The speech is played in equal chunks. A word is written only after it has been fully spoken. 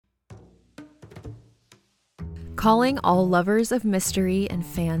calling all lovers of mystery and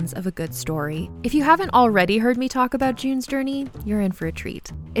fans of a good story. If you haven't already heard me talk about June's Journey, you're in for a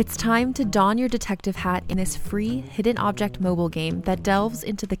treat. It's time to don your detective hat in this free hidden object mobile game that delves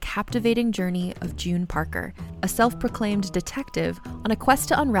into the captivating journey of June Parker, a self-proclaimed detective on a quest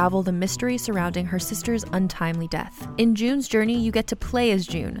to unravel the mystery surrounding her sister's untimely death. In June's Journey, you get to play as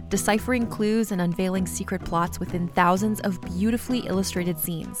June, deciphering clues and unveiling secret plots within thousands of beautifully illustrated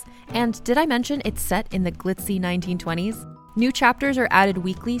scenes. And did I mention it's set in the glitzy 1920s? New chapters are added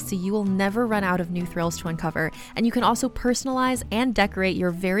weekly, so you will never run out of new thrills to uncover, and you can also personalize and decorate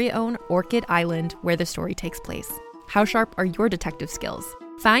your very own Orchid Island where the story takes place. How sharp are your detective skills?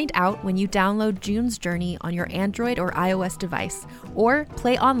 Find out when you download June's Journey on your Android or iOS device, or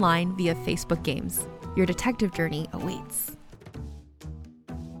play online via Facebook Games. Your detective journey awaits.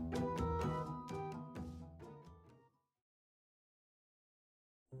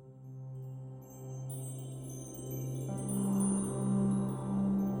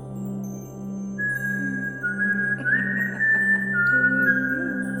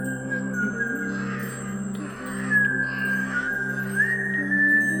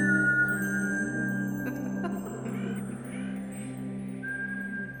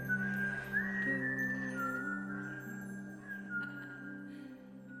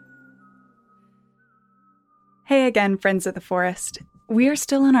 Hey again, friends of the forest. We are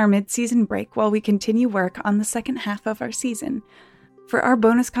still on our mid-season break while we continue work on the second half of our season. For our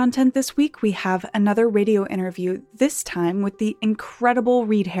bonus content this week, we have another radio interview, this time with the incredible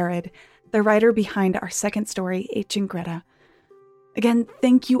Reid Herreid, the writer behind our second story, H and Greta. Again,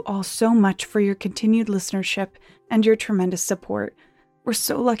 thank you all so much for your continued listenership and your tremendous support. We're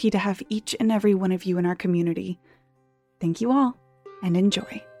so lucky to have each and every one of you in our community. Thank you all, and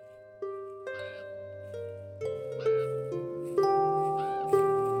enjoy.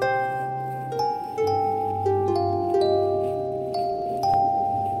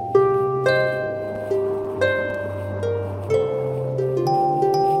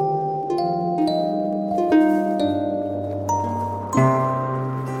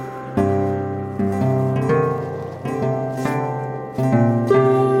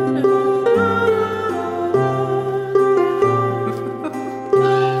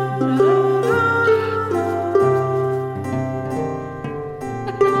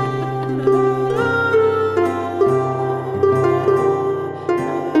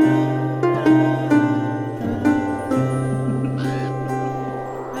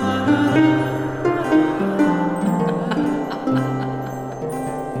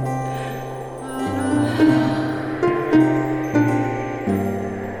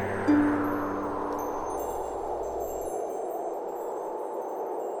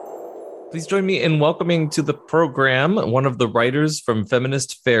 Please join me in welcoming to the program one of the writers from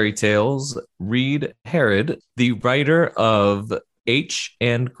Feminist Fairy Tales, Reid Herreid, the writer of H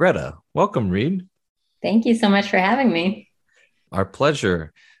and Greta. Welcome, Reid. Thank you so much for having me. Our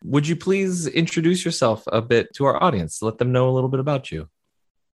pleasure. Would you please introduce yourself a bit to our audience? Let them know a little bit about you.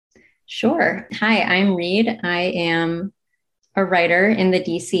 Sure. Hi, I'm Reid. I am a writer in the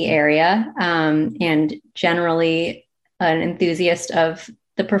DC area and generally an enthusiast of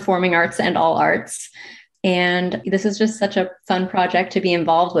the performing arts and all arts. And this is just such a fun project to be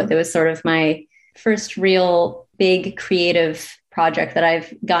involved with. It was sort of my first real big creative project that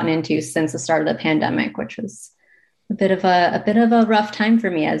I've gotten into since the start of the pandemic, which was a bit of a rough time for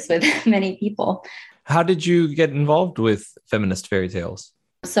me, as with many people. How did you get involved with Feminist Fairy Tales?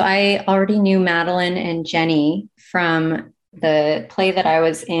 So I already knew Madeline and Jenny from the play that I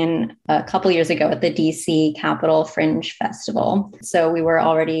was in a couple years ago at the DC Capitol Fringe Festival. So we were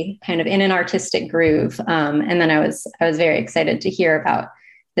already kind of in an artistic groove. And then I was very excited to hear about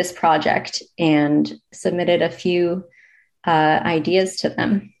this project and submitted a few ideas to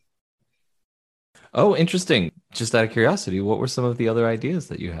them. Oh, interesting. Just out of curiosity, what were some of the other ideas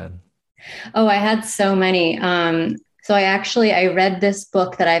that you had? Oh, I had so many. So I read this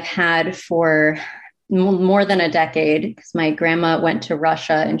book that I've had for more than a decade, because my grandma went to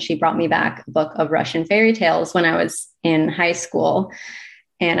Russia and she brought me back a book of Russian fairy tales when I was in high school.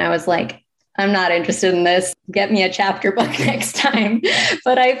 And I was like, I'm not interested in this. Get me a chapter book next time.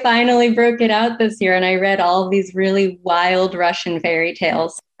 But I finally broke it out this year and I read all of these really wild Russian fairy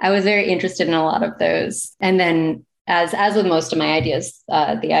tales. I was very interested in a lot of those. And then as with most of my ideas,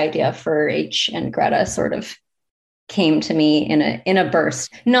 the idea for H and Greta sort of came to me in a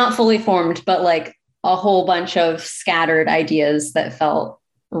burst, not fully formed, but like a whole bunch of scattered ideas that felt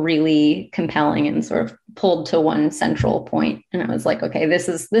really compelling and sort of pulled to one central point. And I was like, okay, this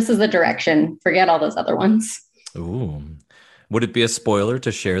is the direction. Forget all those other ones. Ooh. Would it be a spoiler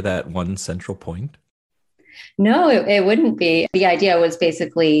to share that one central point? No, it wouldn't be. The idea was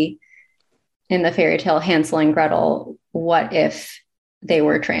basically in the fairy tale Hansel and Gretel, what if they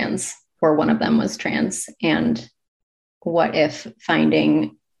were trans or one of them was trans? And what if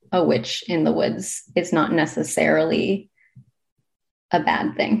finding a witch in the woods is not necessarily a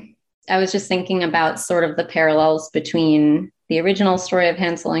bad thing? I was just thinking about sort of the parallels between the original story of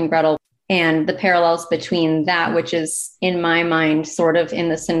Hansel and Gretel and the parallels between that, which is in my mind sort of in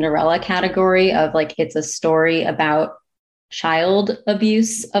the Cinderella category of like, it's a story about child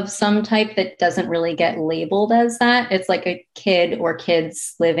abuse of some type that doesn't really get labeled as that. It's like a kid or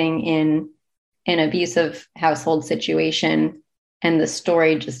kids living in an abusive household situation. And the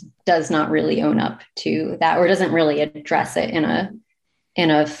story just does not really own up to that, or doesn't really address it in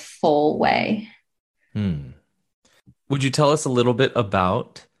a full way. Would you tell us a little bit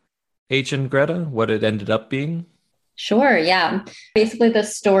about H and Greta, what it ended up being? Sure, yeah. Basically, the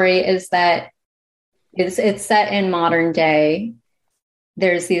story is that it's set in modern day.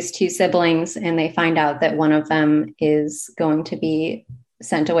 There's these two siblings, and they find out that one of them is going to be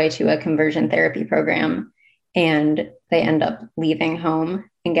sent away to a conversion therapy program, and they end up leaving home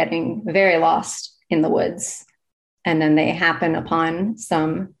and getting very lost in the woods. And then they happen upon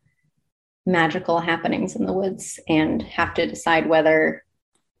some magical happenings in the woods and have to decide whether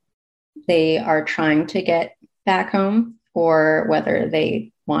they are trying to get back home or whether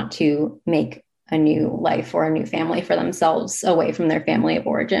they want to make a new life or a new family for themselves away from their family of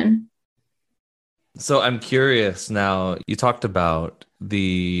origin. So I'm curious now, you talked about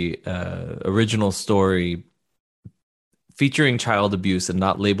the original story featuring child abuse and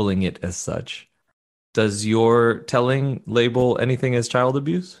not labeling it as such. Does your telling label anything as child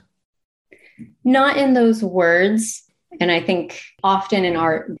abuse? Not in those words. And I think often in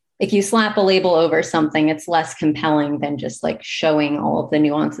art, if you slap a label over something, it's less compelling than just like showing all of the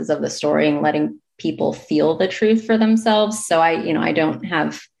nuances of the story and letting people feel the truth for themselves. So I don't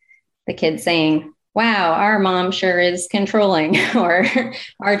have the kids saying, wow, our mom sure is controlling, or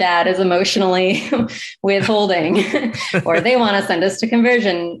our dad is emotionally withholding, or they want to send us to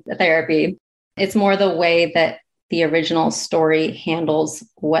conversion therapy. It's more the way that the original story handles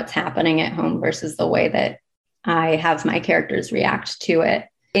what's happening at home versus the way that I have my characters react to it.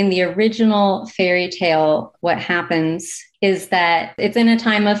 In the original fairy tale, what happens is that it's in a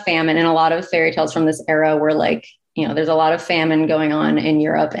time of famine, and a lot of fairy tales from this era were like, there's a lot of famine going on in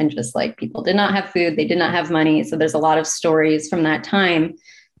Europe, and just like people did not have food, they did not have money. So there's a lot of stories from that time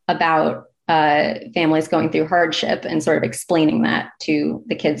about families going through hardship and sort of explaining that to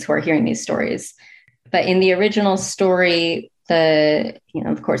the kids who are hearing these stories. But in the original story,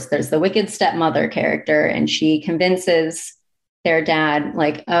 of course, there's the wicked stepmother character, and she convinces their dad,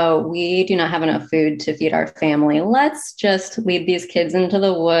 like, oh, we do not have enough food to feed our family. Let's just lead these kids into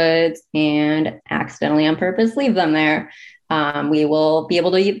the woods and accidentally on purpose leave them there. We will be able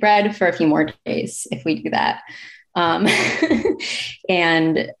to eat bread for a few more days if we do that.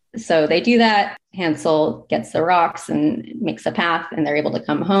 And so they do that. Hansel gets the rocks and makes a path, and they're able to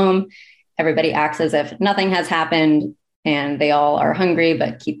come home. Everybody acts as if nothing has happened, and they all are hungry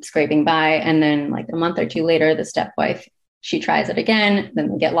but keep scraping by. And then like a month or two later, the stepwife, she tries it again. Then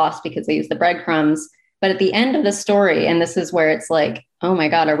they get lost because they use the breadcrumbs. But at the end of the story, and this is where it's like, oh my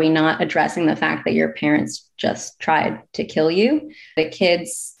God, are we not addressing the fact that your parents just tried to kill you? The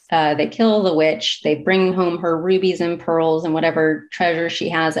kids, they kill the witch. They bring home her rubies and pearls and whatever treasure she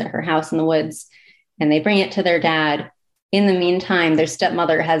has at her house in the woods, and they bring it to their dad. In the meantime, their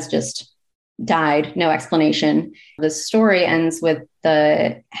stepmother has just died, no explanation. The story ends with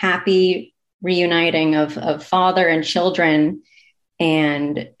the happy reuniting of father and children,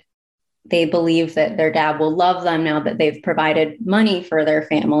 and they believe that their dad will love them now that they've provided money for their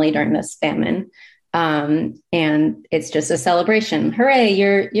family during this famine. And it's just a celebration. Hooray,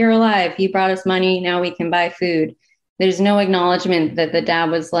 you're alive. You brought us money. Now we can buy food. There's no acknowledgement that the dad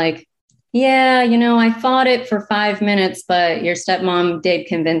was like, yeah, I fought it for 5 minutes, but your stepmom did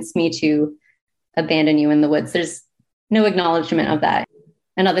convince me to abandon you in the woods. There's no acknowledgement of that.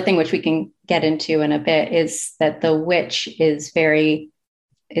 Another thing which we can get into in a bit is that the witch is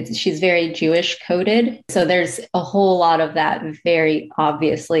she's very Jewish coded. So there's a whole lot of that very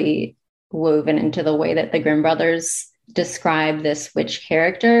obviously woven into the way that the Grimm brothers describe this witch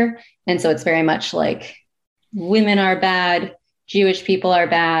character. And so it's very much like women are bad, Jewish people are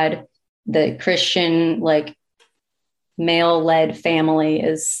bad. The Christian, like male-led family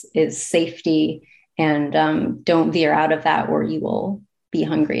is safety, and don't veer out of that, or you will be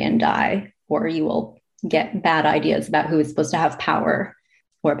hungry and die, or you will get bad ideas about who is supposed to have power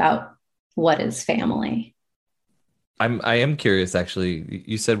or about what is family. I am curious, actually.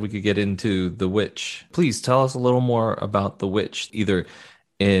 You said we could get into the witch. Please tell us a little more about the witch, either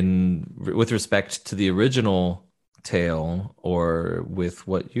with respect to the original tale or with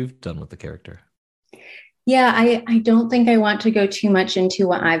what you've done with the character. Yeah, I don't think I want to go too much into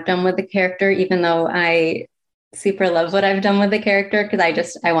what I've done with the character, even though I super love what I've done with the character,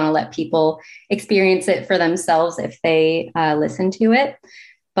 because I want to let people experience it for themselves if they listen to it.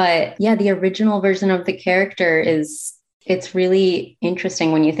 But yeah, the original version of the character it's really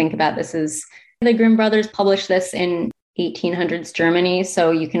interesting when you think about this. Is the Grimm brothers published this in 1800s Germany.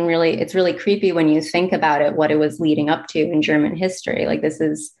 So it's really creepy when you think about it, what it was leading up to in German history. Like this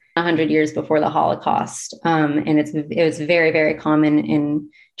is 100 years before the Holocaust. And it was very, very common in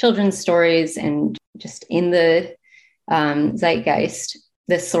children's stories and just in the zeitgeist,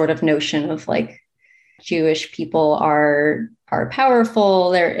 this sort of notion of like Jewish people are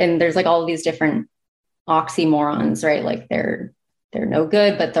powerful. There's like all of these different oxymorons, right? Like they're no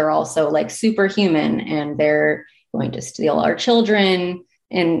good, but they're also like superhuman, and they're going to steal our children.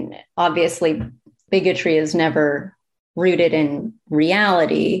 And obviously bigotry is never rooted in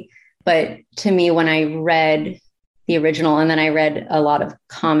reality. But to me, when I read the original and then I read a lot of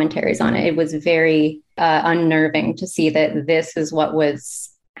commentaries on it, it was very unnerving to see that this is what was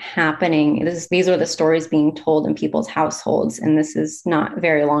happening. These are the stories being told in people's households. And this is not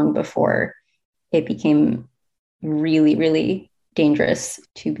very long before it became really, really dangerous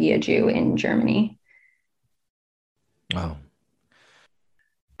to be a Jew in Germany. Wow.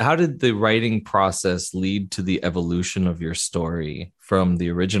 How did the writing process lead to the evolution of your story from the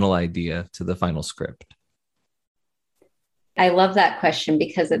original idea to the final script? I love that question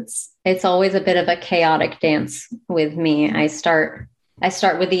because it's always a bit of a chaotic dance with me. I start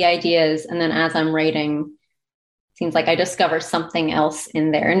with the ideas, and then as I'm writing, it seems like I discover something else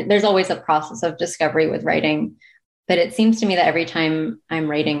in there. And there's always a process of discovery with writing, but it seems to me that every time I'm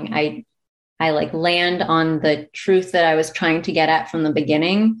writing, I like land on the truth that I was trying to get at from the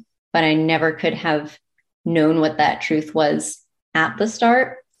beginning, but I never could have known what that truth was at the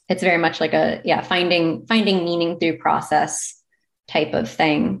start. It's very much like finding meaning through process type of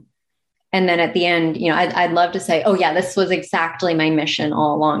thing. And then at the end, I'd love to say, oh yeah, this was exactly my mission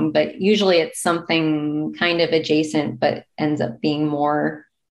all along. But usually it's something kind of adjacent, but ends up being more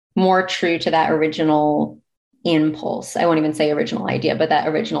true to that original impulse. I won't even say original idea, but that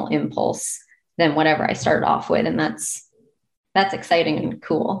original impulse than whatever I started off with. And that's exciting and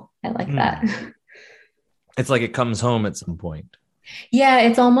cool. I like that. It's like it comes home at some point. Yeah,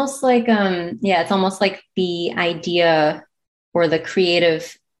 it's almost like the idea or the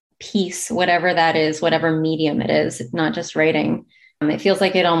creative piece, whatever that is, whatever medium it is, not just writing. It feels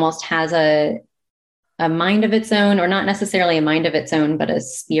like it almost has a mind of its own, or not necessarily a mind of its own, but a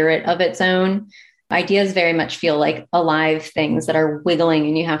spirit of its own. Ideas very much feel like alive things that are wiggling,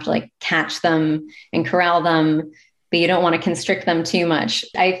 and you have to like catch them and corral them, but you don't want to constrict them too much.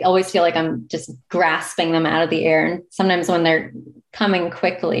 I always feel like I'm just grasping them out of the air. And sometimes when they're coming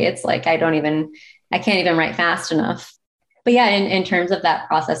quickly, it's like I can't even write fast enough. But yeah, in terms of that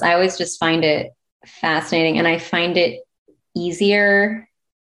process, I always just find it fascinating, and I find it easier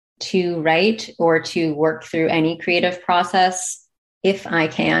to write or to work through any creative process if I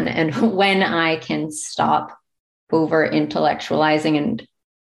can, and when I can stop over intellectualizing and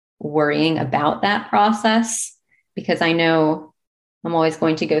worrying about that process, because I know I'm always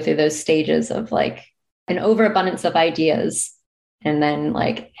going to go through those stages of like an overabundance of ideas, and then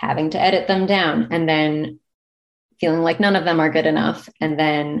like having to edit them down, and then feeling like none of them are good enough, and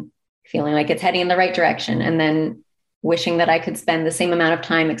then feeling like it's heading in the right direction, and then wishing that I could spend the same amount of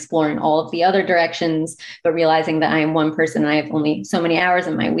time exploring all of the other directions, but realizing that I am one person and I have only so many hours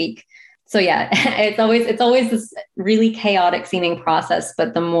in my week. So yeah, it's always this really chaotic seeming process,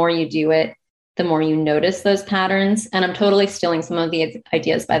 but the more you do it, the more you notice those patterns. And I'm totally stealing some of the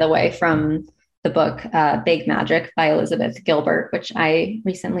ideas, by the way, from the book Big Magic by Elizabeth Gilbert, which I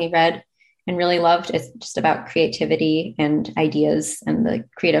recently read and really loved. It's just about creativity and ideas and the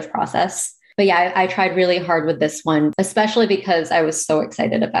creative process. But yeah, I tried really hard with this one, especially because I was so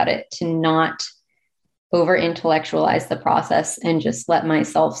excited about it, to not over intellectualize the process and just let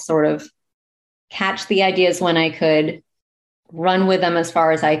myself sort of catch the ideas when I could, run with them as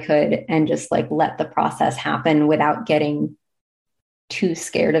far as I could, and just like let the process happen without getting too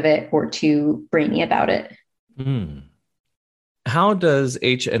scared of it or too brainy about it. How does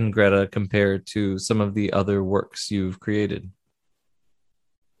H and Greta compare to some of the other works you've created?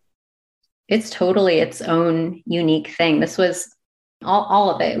 It's totally its own unique thing. This was all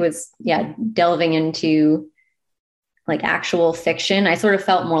of it was, delving into like actual fiction. I sort of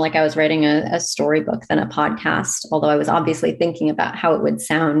felt more like I was writing a storybook than a podcast, although I was obviously thinking about how it would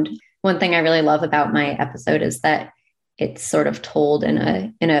sound. One thing I really love about my episode is that it's sort of told in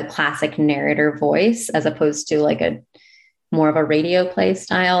a classic narrator voice, as opposed to like a more of a radio play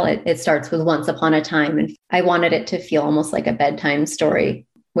style. It starts with once upon a time. And I wanted it to feel almost like a bedtime story,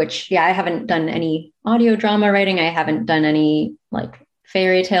 which, yeah, I haven't done any audio drama writing. I haven't done any like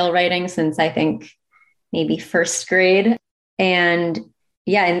fairy tale writing since I think maybe first grade. And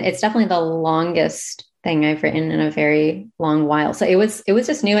yeah, and it's definitely the longest thing I've written in a very long while. So it was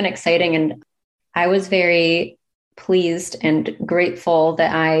just new and exciting. And I was very pleased and grateful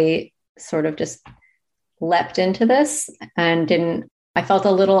that I sort of just leapt into this and I felt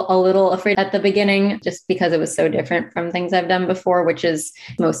a little afraid at the beginning just because it was so different from things I've done before, which is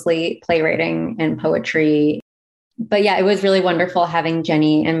mostly playwriting and poetry. But yeah, it was really wonderful having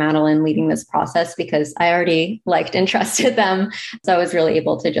Jenny and Madeline leading this process because I already liked and trusted them. So I was really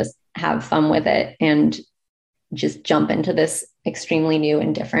able to just have fun with it and just jump into this extremely new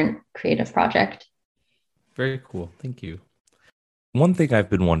and different creative project. Very cool. Thank you. One thing I've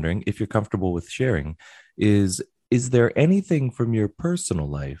been wondering, if you're comfortable with sharing, is there anything from your personal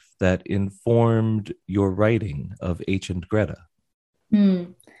life that informed your writing of H and Greta?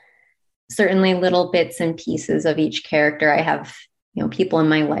 Certainly little bits and pieces of each character. I have, people in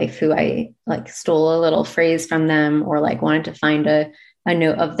my life who I like stole a little phrase from them or like wanted to find a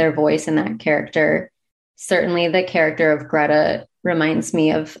note of their voice in that character. Certainly the character of Greta reminds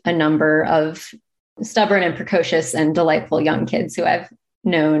me of a number of stubborn and precocious and delightful young kids who I've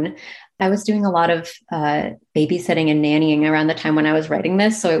known. I was doing a lot of babysitting and nannying around the time when I was writing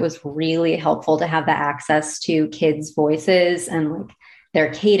this. So it was really helpful to have the access to kids' voices and like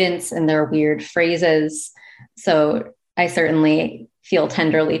their cadence and their weird phrases. So I certainly feel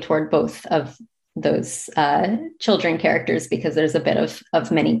tenderly toward both of those children characters because there's a bit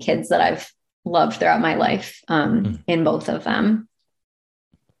of many kids that I've loved throughout my life in both of them.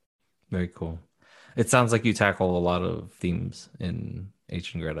 Very cool. It sounds like you tackle a lot of themes in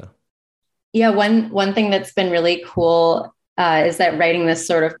H and Greta. Yeah, one thing that's been really cool is that writing this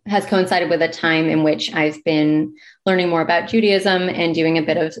sort of has coincided with a time in which I've been learning more about Judaism and doing a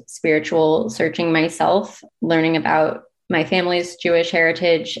bit of spiritual searching myself, learning about my family's Jewish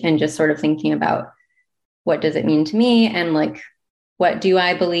heritage and just sort of thinking about what does it mean to me and like, what do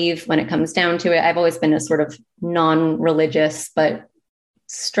I believe when it comes down to it? I've always been a sort of non-religious, but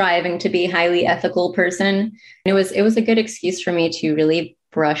striving to be highly ethical person. It was a good excuse for me to really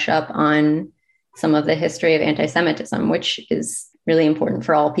brush up on some of the history of anti-Semitism, which is really important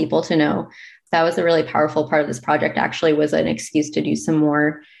for all people to know. That was a really powerful part of this project, actually, was an excuse to do some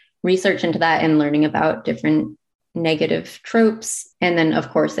more research into that and learning about different negative tropes. And then, of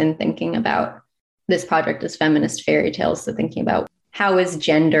course, in thinking about this project as feminist fairy tales, so thinking about how is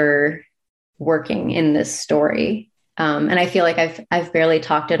gender working in this story. And I feel like I've barely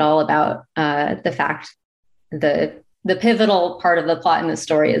talked at all about the fact the pivotal part of the plot in the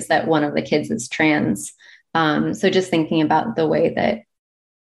story is that one of the kids is trans. So just thinking about the way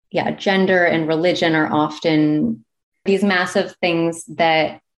that, gender and religion are often these massive things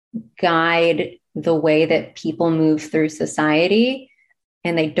that guide the way that people move through society,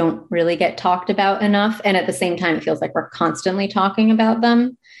 and they don't really get talked about enough. And at the same time, it feels like we're constantly talking about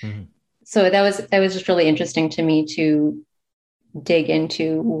them. Mm-hmm. So that was just really interesting to me to dig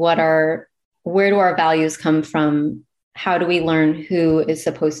into where do our values come from? How do we learn who is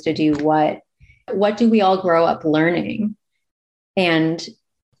supposed to do what? What do we all grow up learning? And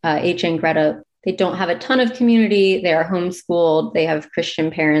H and Greta, they don't have a ton of community. They are homeschooled. They have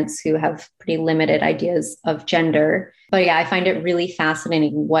Christian parents who have pretty limited ideas of gender. But yeah, I find it really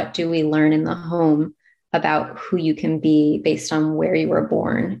fascinating. What do we learn in the home about who you can be based on where you were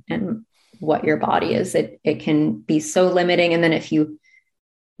born and what your body is? It can be so limiting. And then if you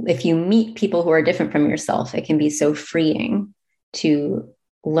meet people who are different from yourself, it can be so freeing to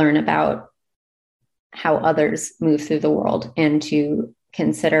learn about how others move through the world and to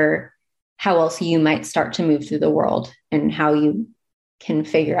consider how else you might start to move through the world and how you can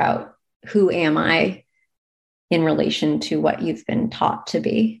figure out who am I in relation to what you've been taught to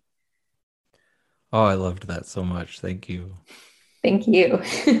be. Oh, I loved that so much. Thank you. Thank you.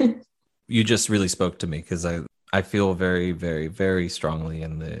 You just really spoke to me because I feel very, very, very strongly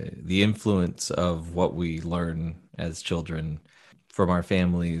in the influence of what we learn as children from our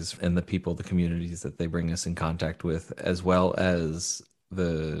families and the people, the communities that they bring us in contact with, as well as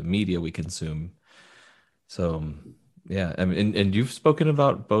the media we consume. So, yeah, I mean, and you've spoken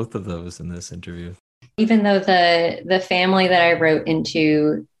about both of those in this interview. Even though the family that I wrote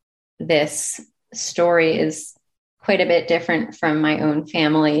into this story is quite a bit different from my own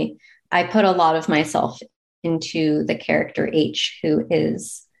family. I put a lot of myself into the character H, who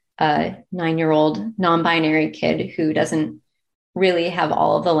is a 9-year-old non-binary kid who doesn't really have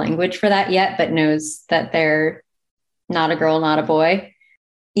all of the language for that yet, but knows that they're not a girl, not a boy.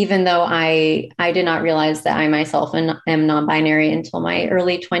 Even though I did not realize that I myself am non-binary until my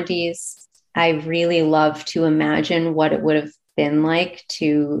early 20s, I really love to imagine what it would have been like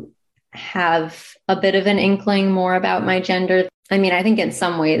to have a bit of an inkling more about my gender. I mean, I think in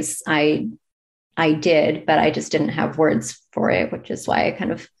some ways I did, but I just didn't have words for it, which is why I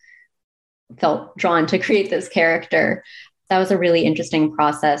kind of felt drawn to create this character. That was a really interesting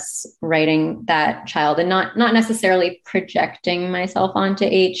process, writing that child, and not necessarily projecting myself onto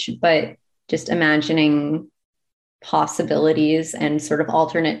H, but just imagining possibilities and sort of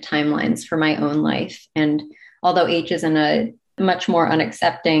alternate timelines for my own life. And although H is in a much more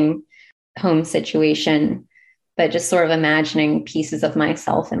unaccepting home situation, but just sort of imagining pieces of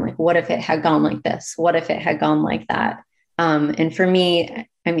myself and like, what if it had gone like this? What if it had gone like that? And for me,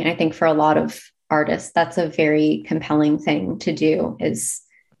 I mean, I think for a lot of artists, that's a very compelling thing to do, is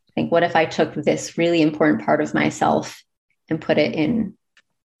think, what if I took this really important part of myself and put it in?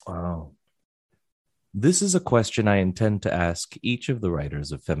 Wow. This is a question I intend to ask each of the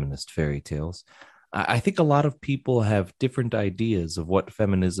writers of feminist fairy tales. I think a lot of people have different ideas of what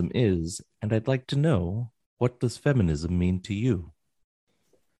feminism is, and I'd like to know, what does feminism mean to you?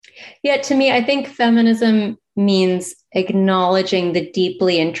 Yeah, to me, I think feminism means acknowledging the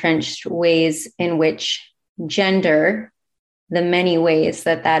deeply entrenched ways in which gender, the many ways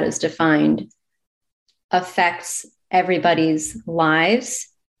that that is defined, affects everybody's lives,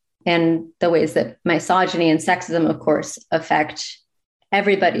 and the ways that misogyny and sexism, of course, affect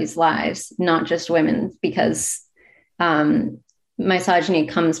everybody's lives, not just women's, because misogyny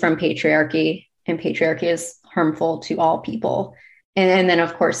comes from patriarchy, and patriarchy is harmful to all people. And then,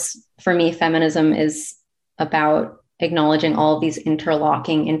 of course, for me, feminism is about acknowledging all of these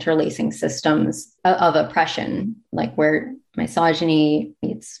interlacing systems of oppression, like where misogyny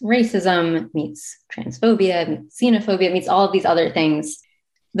meets racism, meets transphobia, meets xenophobia, meets all of these other things.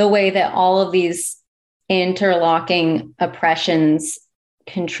 The way that all of these interlocking oppressions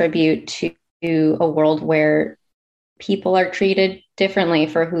contribute to a world where people are treated differently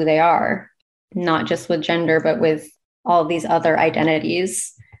for who they are, not just with gender, but with all these other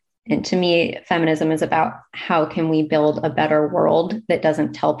identities. And to me, feminism is about how can we build a better world that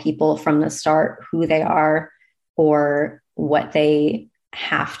doesn't tell people from the start who they are or what they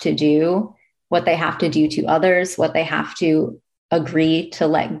have to do to others, what they have to agree to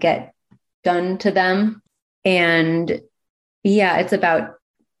let get done to them. And yeah, it's about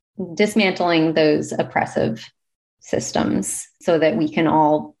dismantling those oppressive systems so that we can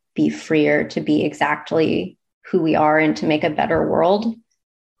all be freer to be exactly who we are and to make a better world,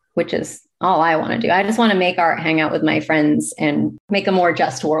 which is all I want to do. I just want to make art, hang out with my friends, and make a more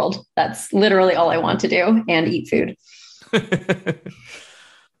just world. That's literally all I want to do, and eat food.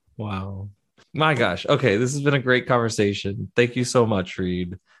 Wow. My gosh. Okay, this has been a great conversation. Thank you so much,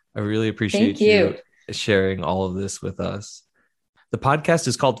 Reid. I really appreciate you sharing all of this with us. The podcast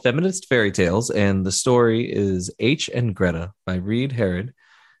is called Feminist Fairy Tales, and the story is H and Greta by Reid Herreid.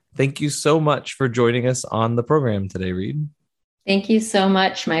 Thank you so much for joining us on the program today, Reid. Thank you so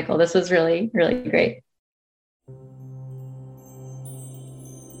much, Michael. This was really, really great.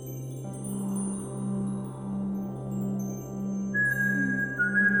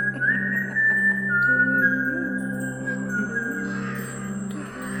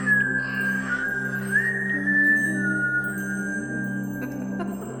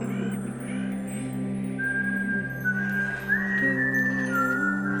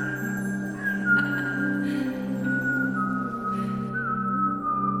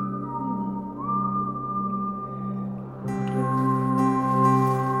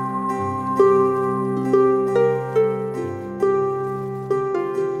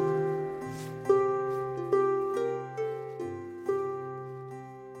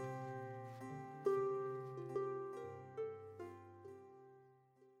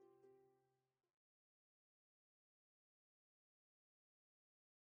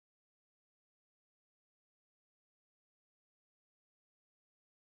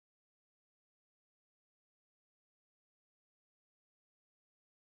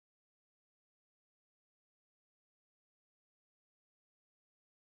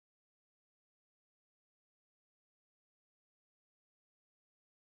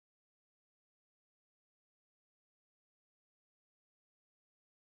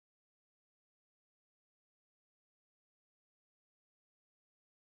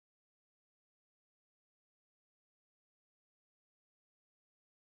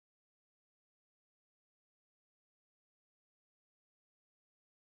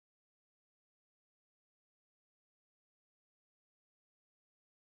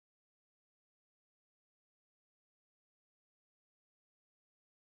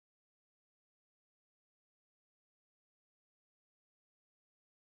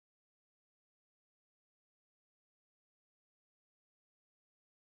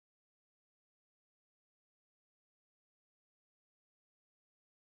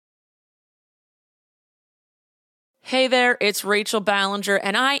 Hey there, it's Rachel Ballinger,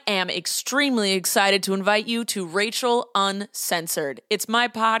 and I am extremely excited to invite you to Rachel Uncensored. It's my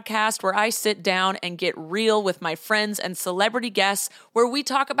podcast where I sit down and get real with my friends and celebrity guests, where we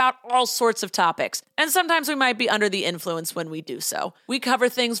talk about all sorts of topics. And sometimes we might be under the influence when we do so. We cover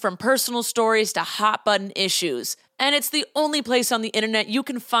things from personal stories to hot button issues. And it's the only place on the internet you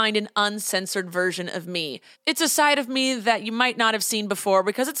can find an uncensored version of me. It's a side of me that you might not have seen before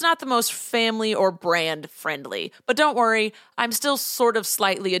because it's not the most family or brand friendly. But don't worry, I'm still sort of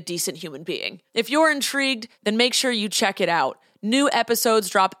slightly a decent human being. If you're intrigued, then make sure you check it out. New episodes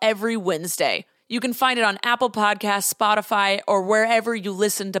drop every Wednesday. You can find it on Apple Podcasts, Spotify, or wherever you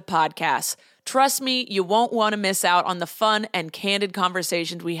listen to podcasts. Trust me, you won't want to miss out on the fun and candid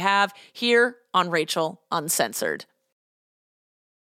conversations we have here on Rachel Uncensored.